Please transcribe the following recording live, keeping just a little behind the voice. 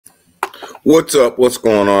What's up? What's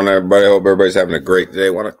going on, everybody? I hope everybody's having a great day. I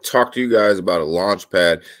want to talk to you guys about a launch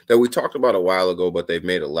pad that we talked about a while ago, but they've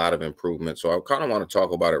made a lot of improvements. So I kind of want to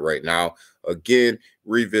talk about it right now. Again,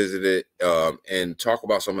 revisit it and talk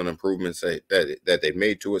about some of the improvements that they've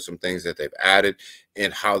made to it, some things that they've added,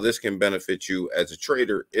 and how this can benefit you as a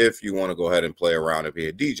trader if you want to go ahead and play around and be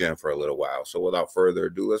a DJ for a little while. So without further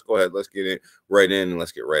ado, let's go ahead, let's get it right in, and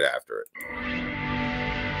let's get right after it.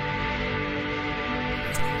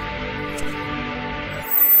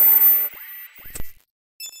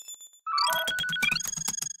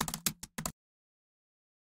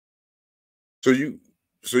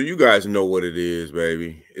 So you guys know what it is,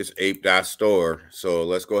 baby. It's Ape Dot Store. So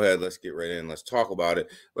let's go ahead, let's get right in. Let's talk about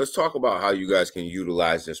it. Let's talk about how you guys can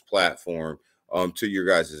utilize this platform to your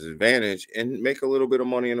guys' advantage and make a little bit of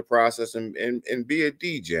money in the process and be a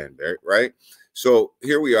DJ, right? So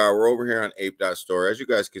here we are. We're over here on Ape Dot Store. As you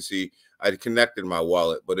guys can see, I connected my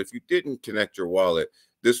wallet, but if you didn't connect your wallet,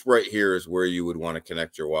 this right here is where you would want to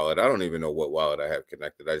connect your wallet. I don't even know what wallet I have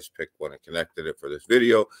connected. I just picked one and connected it for this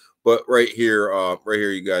video. But right here,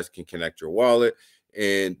 you guys can connect your wallet,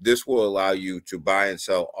 and this will allow you to buy and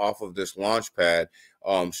sell off of this launch pad,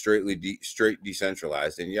 straight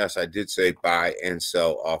decentralized. And yes, I did say buy and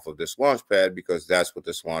sell off of this launch pad because that's what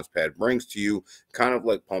this launch pad brings to you, kind of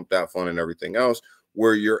like Pump.Fun and everything else,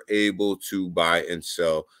 where you're able to buy and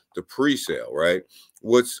sell the pre-sale, right?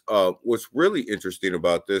 What's really interesting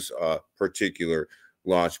about this particular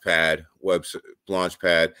launchpad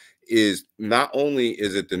is not only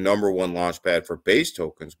is it the #1 launchpad for base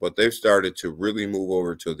tokens, but they've started to really move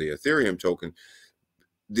over to the Ethereum token,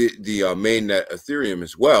 the mainnet Ethereum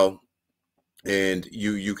as well. And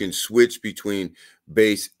you can switch between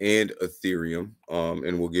base and Ethereum,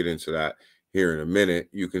 and we'll get into that here in a minute.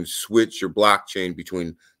 You can switch your blockchain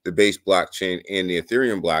between the base blockchain and the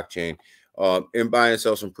Ethereum blockchain, and buy and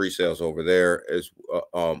sell some pre-sales over there as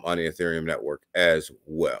on the Ethereum network as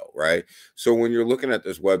well, right? So when you're looking at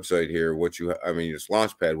this website here, this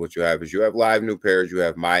Launchpad, what you have is you have live new pairs, you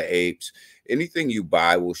have My Apes. Anything you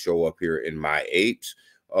buy will show up here in My Apes,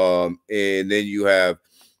 and then you have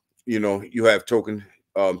token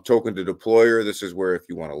to deployer. This is where if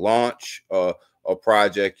you want to launch a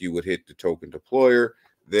project, you would hit the token deployer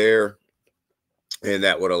there, and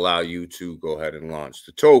that would allow you to go ahead and launch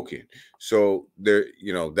the token. So there,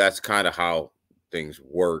 that's kind of how things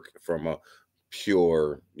work from a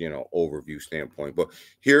pure, overview standpoint. But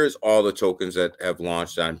here's all the tokens that have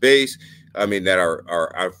launched on base. I mean, that are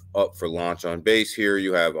up for launch on base. Here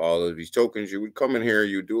you have all of these tokens. You would come in here,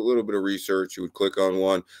 you do a little bit of research, you would click on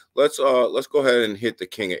one. Let's go ahead and hit the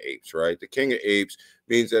King of Apes, right? The King of Apes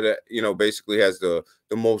means that it, basically has the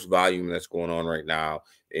most volume that's going on right now,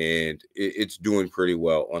 and it's doing pretty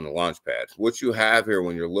well on the launch pads. What you have here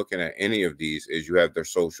when you're looking at any of these is you have their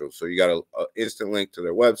socials. So you got an instant link to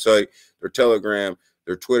their website, their Telegram,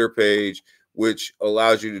 their Twitter page, which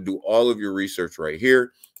allows you to do all of your research right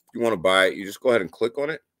here. If you want to buy it, you just go ahead and click on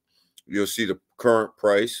it. You'll see the current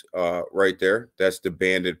price right there. That's the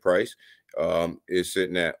banded price. Is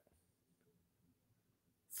sitting at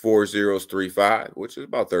 4035, which is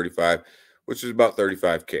about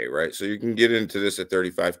 35K, right? So you can get into this at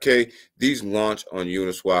 35K. These launch on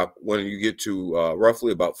Uniswap when you get to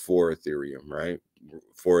roughly about 4 Ethereum, right?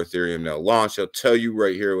 4 Ethereum, they'll launch. They'll tell you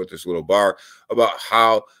right here with this little bar about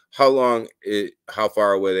how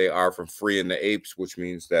far away they are from freeing the apes, which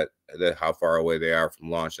means that how far away they are from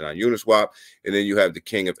launching on Uniswap. And then you have the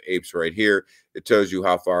King of Apes right here. It tells you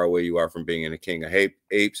how far away you are from being in the King of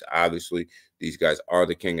Apes. Obviously, these guys are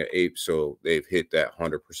the King of Apes, so they've hit that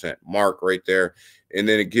 100% mark right there. And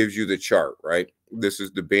then it gives you the chart, right? This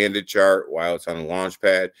is the banded chart while it's on the launch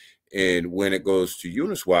pad. And when it goes to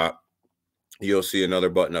Uniswap, you'll see another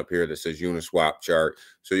button up here that says Uniswap chart.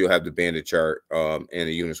 So you'll have the banded chart and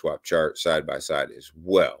the Uniswap chart side by side as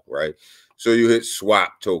well, right? So you hit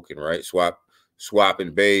swap token, right? Swap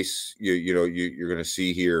and base. You're going to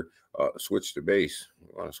see here. Switch to base.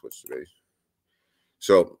 I want to switch to base.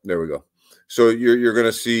 So there we go. So you're going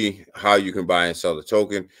to see how you can buy and sell the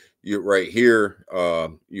token. You're right here.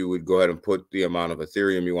 You would go ahead and put the amount of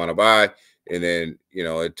Ethereum you want to buy, and then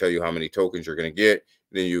it'd tell you how many tokens you're going to get.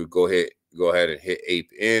 Then you would go ahead and hit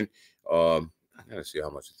Ape in. I gotta see how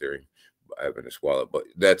much Ethereum I have in this wallet, but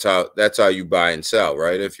that's how you buy and sell,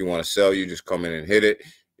 right? If you want to sell, you just come in and hit it.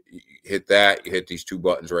 Hit that. You hit these two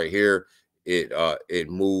buttons right here. It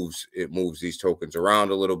moves these tokens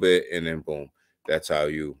around a little bit, and then boom. That's how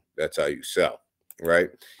you sell, right?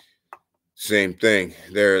 Same thing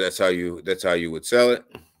there. That's how you would sell it.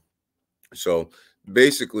 So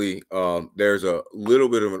basically, there's a little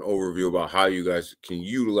bit of an overview about how you guys can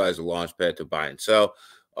utilize the Launchpad to buy and sell.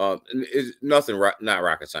 And it's nothing, not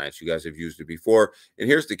rocket science. You guys have used it before. And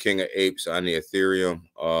here's the King of Apes on the Ethereum.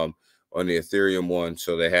 On the Ethereum one,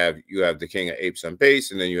 so you have the King of Apes on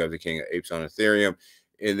base, and then you have the King of Apes on Ethereum,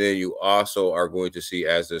 and then you also are going to see,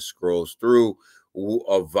 as this scrolls through,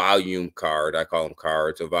 a volume card. I call them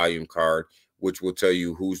cards. A volume card, which will tell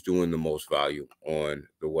you who's doing the most volume on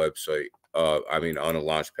the website. I mean, on a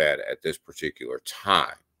launch pad at this particular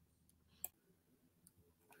time.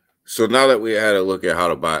 So now that we had a look at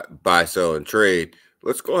how to buy, sell, and trade,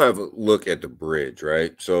 let's go have a look at the bridge,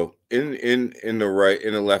 right? So in the right,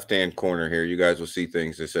 in the left hand corner here, you guys will see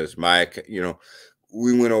things that says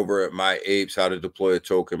we went over at my apes how to deploy a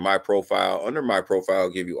token, my profile. Under my profile, I'll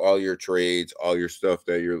give you all your trades, all your stuff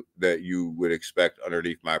that you would expect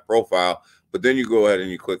underneath my profile. But then you go ahead and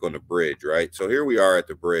you click on the bridge, right? So here we are at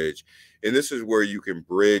the bridge, and this is where you can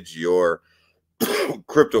bridge your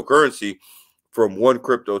cryptocurrency from one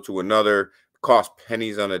crypto to another, cost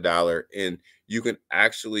pennies on a dollar, and you can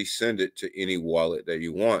actually send it to any wallet that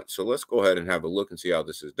you want. So let's go ahead and have a look and see how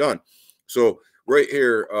this is done. So right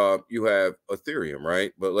here, you have Ethereum,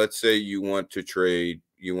 right? But let's say you want to trade,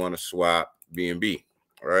 you want to swap BNB,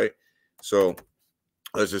 all right? So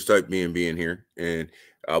let's just type BNB in here, and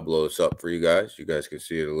I'll blow this up for you guys. You guys can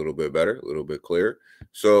see it a little bit better, a little bit clearer.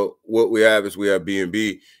 So what we have is we have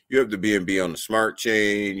BNB. You have the BNB on the smart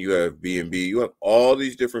chain. You have BNB. You have all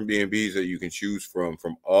these different BNBs that you can choose from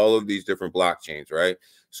all of these different blockchains, right?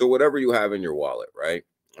 So whatever you have in your wallet, right,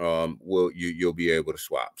 you'll be able to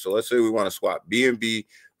swap. So let's say we want to swap BNB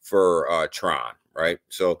for Tron, right?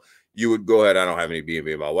 So you would go ahead. I don't have any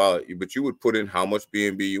BNB in my wallet, but you would put in how much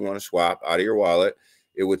BNB you want to swap out of your wallet.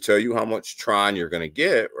 It would tell you how much Tron you're going to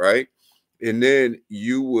get, right? And then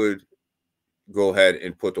you would go ahead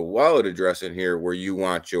and put the wallet address in here where you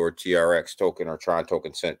want your TRX token or Tron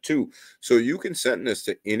token sent to. So you can send this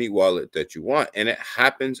to any wallet that you want. And it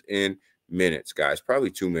happens in minutes, guys,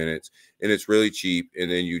 probably 2 minutes. And it's really cheap.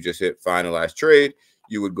 And then you just hit finalize trade.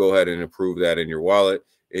 You would go ahead and approve that in your wallet.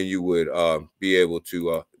 And you would be able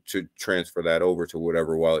to transfer that over to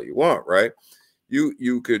whatever wallet you want, right?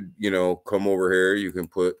 You could, come over here. You can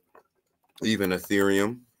put even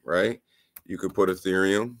Ethereum, right? You could put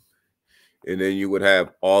Ethereum, and then you would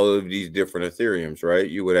have all of these different Ethereums, right?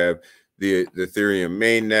 You would have the Ethereum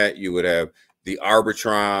mainnet, you would have the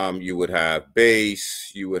Arbitrum, you would have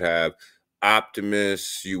Base, you would have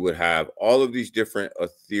Optimus, you would have all of these different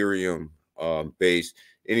Ethereum base,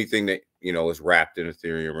 anything that is wrapped in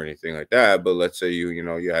Ethereum or anything like that. But let's say you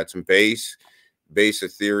had some base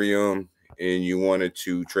Ethereum, and you wanted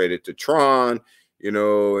to trade it to Tron, and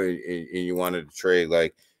you wanted to trade,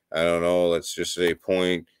 like, I don't know, let's just say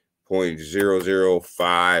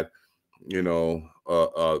 0.005,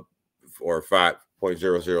 or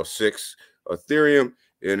 5.006 Ethereum,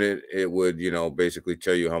 and it would basically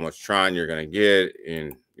tell you how much Tron you're going to get.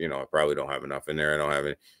 And I probably don't have enough in there. I don't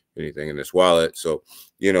have anything in this wallet, so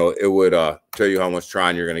it would tell you how much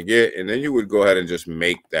Tron you're going to get, and then you would go ahead and just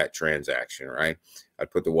make that transaction, right? I'd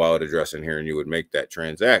put the wallet address in here, and you would make that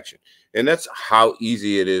transaction. And that's how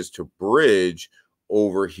easy it is to bridge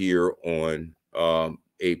over here on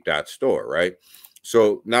ape.store, right?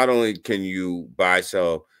 So not only can you buy,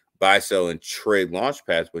 sell, and trade launch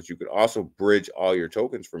pads, but you could also bridge all your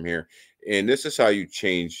tokens from here. And this is how you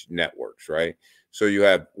change networks, right? So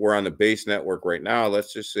we're on the base network right now.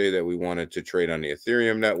 Let's just say that we wanted to trade on the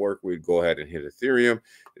Ethereum network. We'd go ahead and hit Ethereum.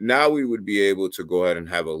 Now we would be able to go ahead and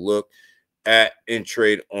have a look at and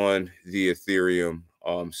trade on the Ethereum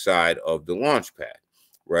side of the launch pad,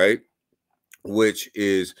 right? Which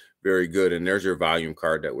is very good. And there's your volume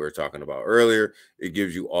card that we were talking about earlier. It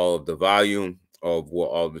gives you all of the volume of what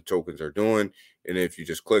all the tokens are doing. And if you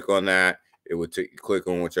just click on that, it would click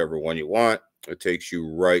on whichever one you want. It takes you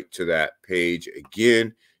right to that page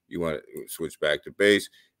again. You want to switch back to base.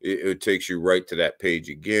 It takes you right to that page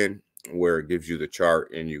again, where it gives you the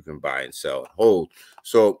chart, and you can buy and sell and hold.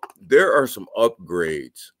 So there are some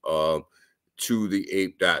upgrades to the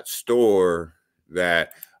ape.store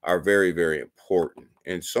that are very, very important.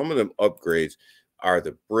 And some of them upgrades are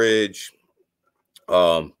the bridge,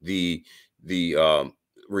 the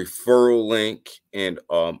referral link, and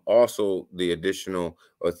also the additional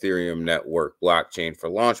Ethereum network blockchain for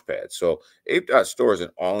Launchpad. So ape.store is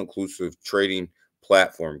an all-inclusive trading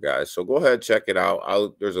platform, guys. So go ahead and check it out.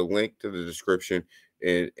 There's a link to the description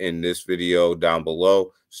in this video down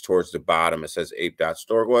below. It's towards the bottom. It says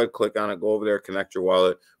ape.store. Go ahead, click on it, go over there, connect your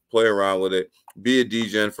wallet, play around with it, be a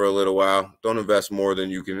DGen for a little while. Don't invest more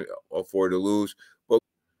than you can afford to lose.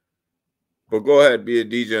 But go ahead, be a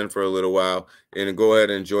DGen for a little while, and go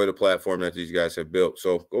ahead and enjoy the platform that these guys have built.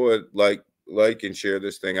 So go ahead, like and share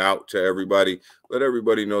this thing out to everybody. Let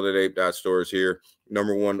everybody know that Ape.store is here,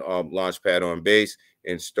 #1 launch pad on Base,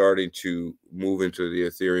 and starting to move into the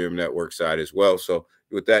Ethereum network side as well. So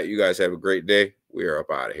with that, you guys have a great day. We are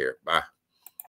up out of here. Bye.